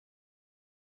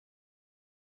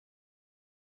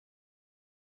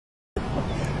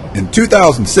In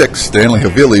 2006, Stanley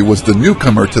Havili was the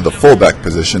newcomer to the fullback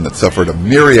position that suffered a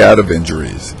myriad of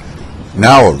injuries.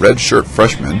 Now a redshirt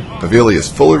freshman, Havili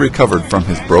is fully recovered from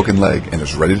his broken leg and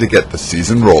is ready to get the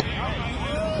season rolling.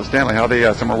 So Stanley, how are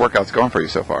the summer workouts going for you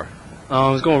so far?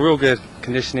 It's going real good.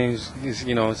 Conditioning is,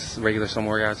 it's regular summer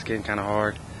workouts, getting kind of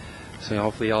hard. So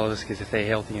hopefully all of us get to stay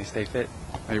healthy and stay fit.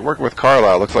 Now you're working with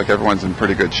Carlisle. Looks like everyone's in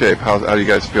pretty good shape. How do you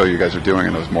guys feel you guys are doing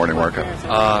in those morning workouts?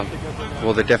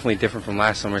 Well, they're definitely different from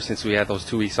last summer since we had those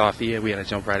 2 weeks off. We had to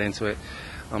jump right into it.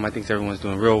 I think everyone's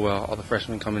doing real well. All the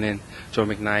freshmen coming in, Joe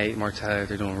McKnight, Mark Tyler,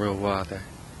 they're doing real well out there.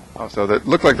 Oh, so that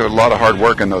looked like there's a lot of hard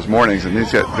work in those mornings, and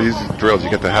these drills you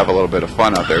get to have a little bit of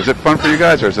fun out there. Is it fun for you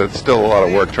guys, or is it still a lot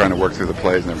of work trying to work through the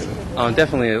plays and everything?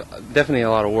 Definitely a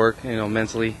lot of work,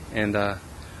 mentally, and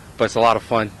but it's a lot of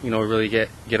fun. We really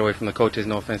get away from the coaches.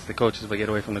 No offense to the coaches, but get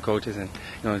away from the coaches and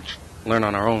learn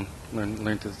on our own,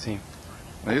 learn through the team.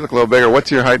 Now you look a little bigger. What's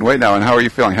your height and weight now, and how are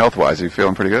you feeling health-wise? Are you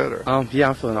feeling pretty good? Or? Yeah,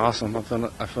 I'm feeling awesome. I'm feeling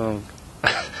I'm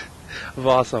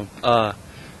awesome.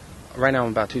 Right now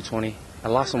I'm about 220. I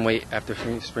lost some weight after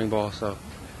spring ball, so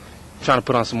I'm trying to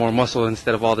put on some more muscle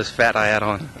instead of all this fat I had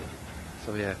on.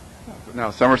 So yeah. Now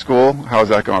summer school, how's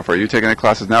that going for you? Are you taking any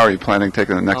classes now, or are you planning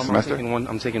taking the next semester?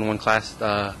 I'm taking one class.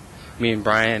 Me and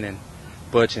Brian and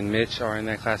Butch and Mitch are in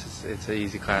that class. It's an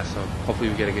easy class, so hopefully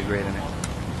we get a good grade in it.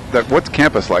 What's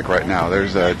campus like right now?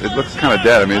 It looks kind of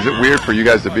dead. I mean, is it weird for you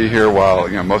guys to be here while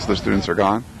most of the students are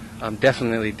gone?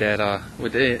 Definitely dead.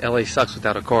 LA sucks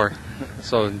without a core.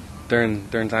 So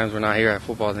during times we're not here at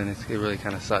football, then it really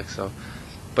kind of sucks. So,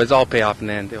 but it's all pay off in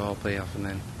the end. They all pay off in the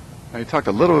end. Now you talked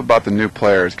a little bit about the new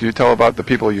players. Can you tell about the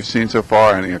people you've seen so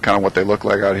far and kind of what they look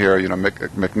like out here?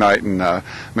 McKnight and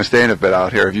Mustaine have been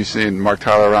out here. Have you seen Mark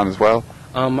Tyler around as well?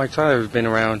 Mark Tyler's been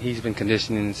around. He's been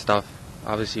conditioning and stuff.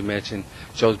 Obviously Mitch and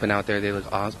Joe's been out there. They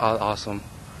look awesome.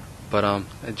 But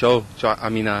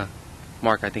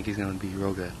Mark, I think he's going to be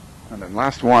real good. And then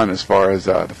last one, as far as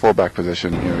the fullback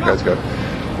position, you guys got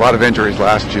a lot of injuries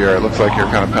last year. It looks like you're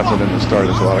kind of penciled in to start.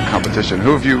 There's a lot of competition.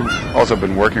 Who have you also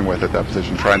been working with at that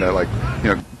position, trying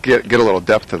to get a little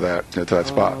depth to that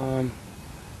spot?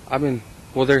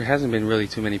 There hasn't been really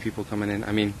too many people coming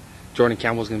in. Jordan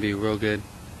Campbell's going to be real good,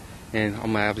 and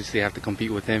I'm gonna obviously have to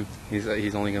compete with him. He's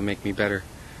only going to make me better.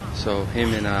 So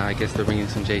him and I guess they're bringing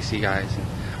some JC guys. And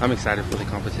I'm excited for the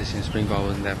competition. Spring ball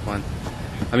wasn't that fun.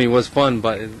 It was fun,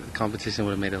 but the competition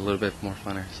would have made it a little bit more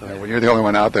funner. So when you're the only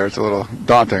one out there, it's a little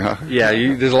daunting, huh? Yeah,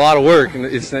 there's a lot of work, and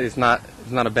it's not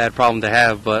a bad problem to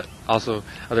have, but also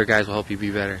other guys will help you be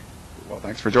better. Well,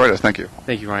 thanks for joining us. Thank you.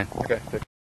 Thank you, Ryan. Okay.